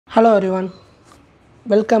Hello everyone,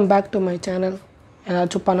 welcome back to my channel.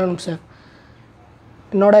 ஏதாச்சும் பண்ணணும் sir.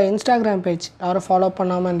 என்னோடய இன்ஸ்டாகிராம் பேஜ் யாரும் ஃபாலோ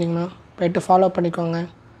பண்ணாமல் இருந்தீங்கன்னா போய்ட்டு ஃபாலோ பண்ணிக்கோங்க.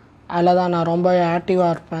 அதில் தான் நான் ரொம்ப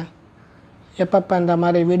ஆக்டிவாக இருப்பேன். எப்பப்போ இந்த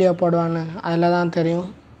மாதிரி வீடியோ போடுவான்னு அதில் தான் தெரியும்.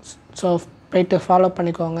 ஸோ போய்ட்டு ஃபாலோ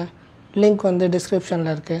பண்ணிக்கோங்க. லிங்க் வந்து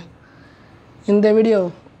டிஸ்கிரிப்ஷனில் இருக்குது. இந்த வீடியோ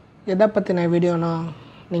எதை பற்றின வீடியோனா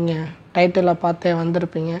நீங்கள் டைட்டிலில் பார்த்தே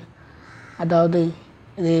வந்திருப்பீங்க. அதாவது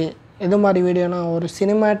இது எது மாதிரி வீடியோனா ஒரு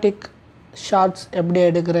சினிமேட்டிக் ஷார்ட்ஸ் எப்படி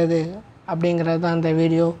எடுக்கிறது அப்படிங்கிறது தான் இந்த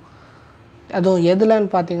வீடியோ. அதுவும் எதுலன்னு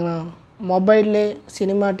பார்த்தீங்கன்னா மொபைல்லே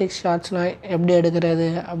சினிமேட்டிக் ஷார்ட்ஸ்னால் எப்படி எடுக்கிறது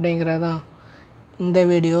அப்படிங்கிறது தான் இந்த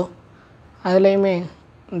வீடியோ. அதுலேயுமே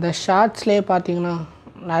இந்த ஷார்ட்ஸ்லேயே பார்த்தீங்கன்னா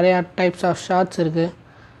நிறையா டைப்ஸ் ஆஃப் ஷார்ட்ஸ் இருக்குது.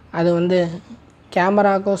 அது வந்து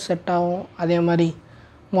கேமராவுக்கும் செட் ஆகும், அதே மாதிரி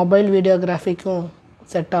மொபைல் வீடியோகிராஃபிக்கும்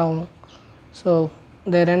செட் ஆகும். ஸோ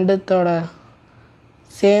இந்த ரெண்டுத்தோட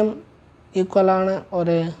சேம் ஈக்குவலான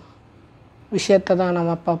ஒரு விஷயத்தை தான்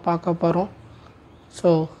நம்ம இப்போ பார்க்க போகிறோம்.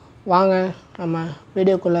 ஸோ வாங்க நம்ம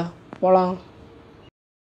வீடியோக்குள்ளே போகலாம்.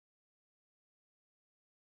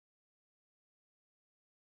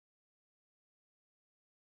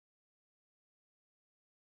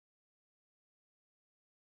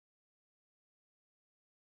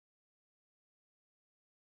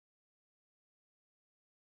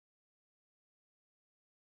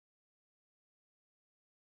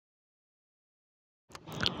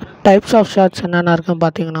 டைப்ஸ் ஆஃப் ஷார்ட்ஸ் என்னென்ன இருக்குன்னு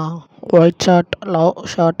பார்த்தீங்கன்னா ஒயிட் ஷாட், லவ்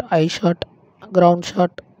ஷாட், ஐ shot, ground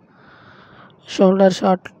shot, shoulder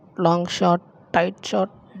shot, long shot, tight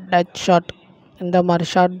shot, touch shot, இந்த மாதிரி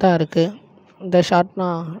ஷாட் தான் இருக்குது. இந்த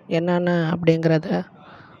ஷாட்னால் என்னென்ன அப்படிங்கிறத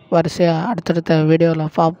வரிசையாக அடுத்தடுத்த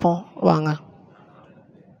வீடியோவில் பார்ப்போம் வாங்க.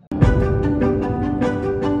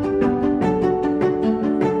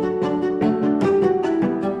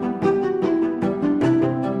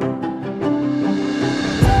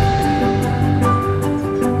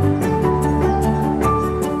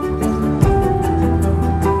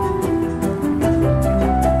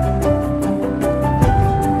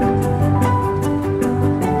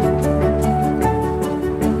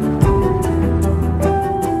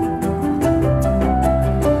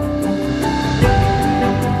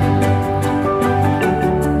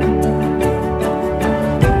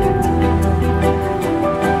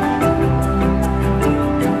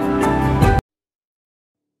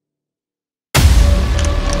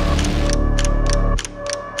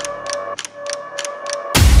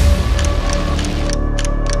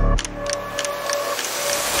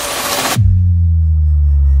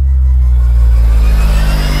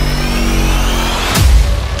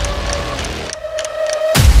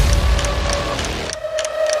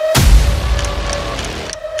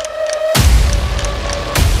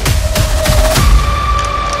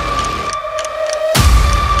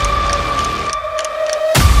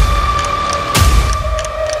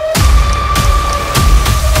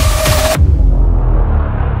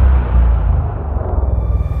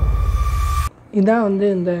 இதான் வந்து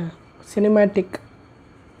இந்த சினிமேட்டிக்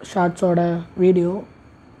ஷார்ட்ஸோட வீடியோ.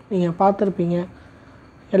 நீங்கள் பார்த்துருப்பீங்க.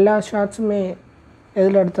 எல்லா ஷார்ட்ஸுமே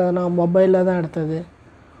எதில் எடுத்ததுன்னா மொபைலில் தான் எடுத்தது.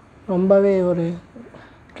 ரொம்பவே ஒரு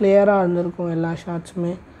கிளியராக இருந்திருக்கும் எல்லா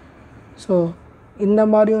ஷார்ட்ஸுமே. ஸோ இந்த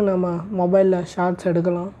மாதிரியும் நம்ம மொபைலில் ஷார்ட்ஸ்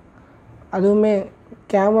எடுக்கலாம். அதுவுமே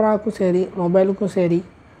கேமராவுக்கும் சரி மொபைலுக்கும் சரி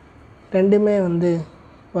ரெண்டுமே வந்து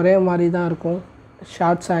ஒரே மாதிரி தான் இருக்கும்.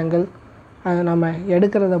 ஷார்ட்ஸ் ஆங்கிள் அது நம்ம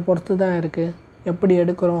எடுக்கிறத பொறுத்து தான் இருக்குது. எப்படி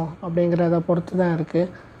எடுக்கிறோம் அப்படிங்கிறத பொறுத்து தான்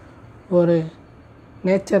இருக்குது. ஒரு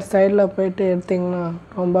நேச்சர் சைடில் போய்ட்டு எடுத்திங்கன்னா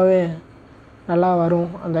ரொம்பவே நல்லா வரும்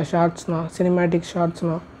அந்த ஷார்ட்ஸ்னால், சினிமேட்டிக்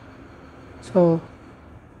ஷார்ட்ஸ்னால். ஸோ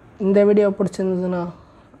இந்த வீடியோ பிடிச்சிருந்ததுன்னா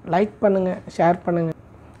லைக் பண்ணுங்கள், ஷேர் பண்ணுங்கள்.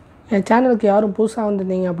 என் சேனலுக்கு யாரும் புதுசாக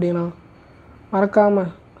வந்திருந்தீங்க அப்படின்னா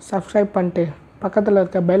மறக்காமல் சப்ஸ்கிரைப் பண்ணிட்டு பக்கத்தில்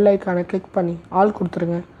இருக்க பெல் ஐக்கானை கிளிக் பண்ணி ஆல்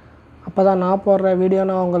கொடுத்துருங்க. அப்போ தான் நான் போடுற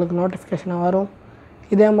வீடியோனா உங்களுக்கு நோட்டிஃபிகேஷனாக வரும்.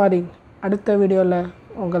 இதே மாதிரி அடுத்த வீடியோவில்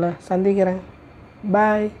உங்களை சந்திக்கிறேன்.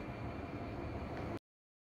 பாய்.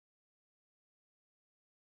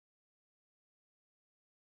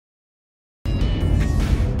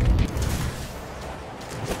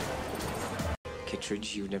 Kittredge,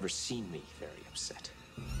 you've never seen me very upset.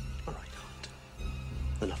 All right, Hunt.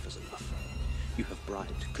 Enough is enough. You have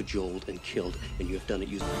bribed, cajoled, and killed, and you have done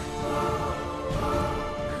it using...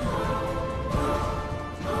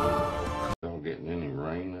 Don't get any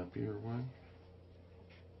rain up your way?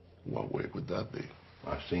 What way would that be?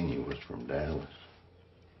 I seen you was from Dallas.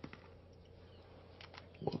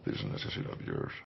 What business is it of yours?